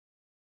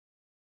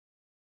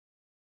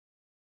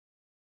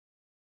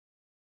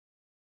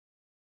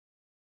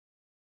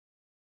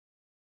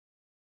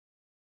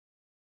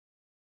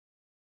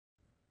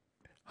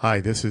Hi,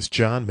 this is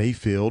John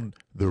Mayfield,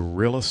 the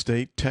real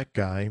estate tech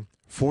guy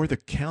for the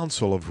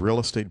Council of Real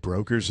Estate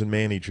Brokers and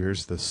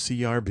Managers, the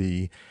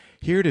CRB,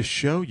 here to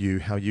show you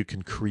how you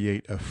can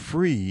create a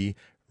free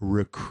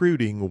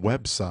recruiting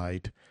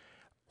website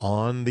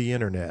on the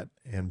internet.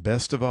 And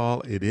best of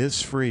all, it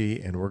is free,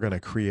 and we're going to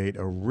create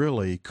a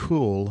really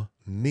cool,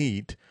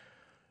 neat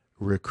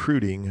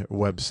recruiting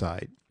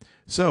website.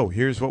 So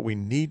here's what we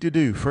need to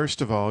do.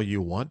 First of all,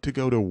 you want to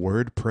go to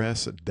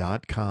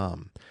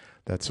WordPress.com.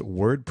 That's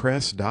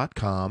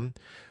WordPress.com.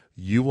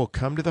 You will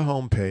come to the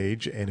home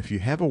page, and if you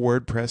have a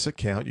WordPress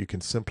account, you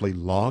can simply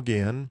log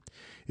in.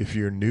 If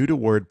you're new to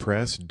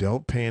WordPress,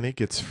 don't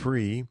panic, it's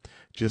free.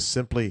 Just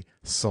simply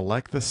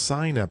select the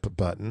sign up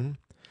button,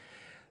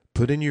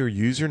 put in your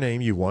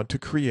username you want to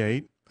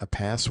create, a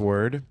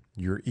password,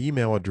 your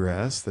email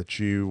address that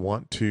you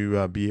want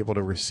to be able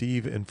to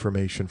receive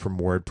information from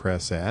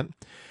WordPress at.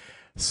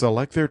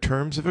 Select their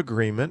terms of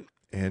agreement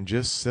and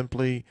just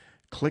simply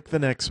click the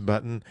next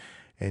button,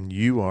 and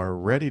you are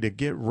ready to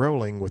get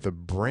rolling with a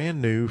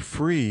brand new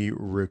free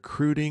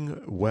recruiting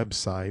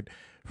website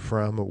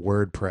from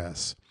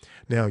WordPress.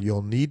 Now,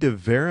 you'll need to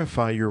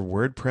verify your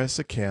WordPress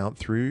account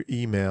through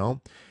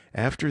email.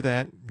 After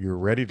that, you're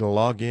ready to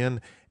log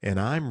in, and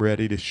I'm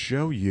ready to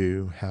show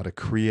you how to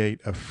create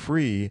a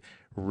free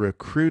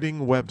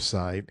recruiting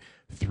website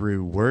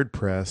through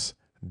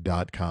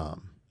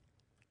WordPress.com.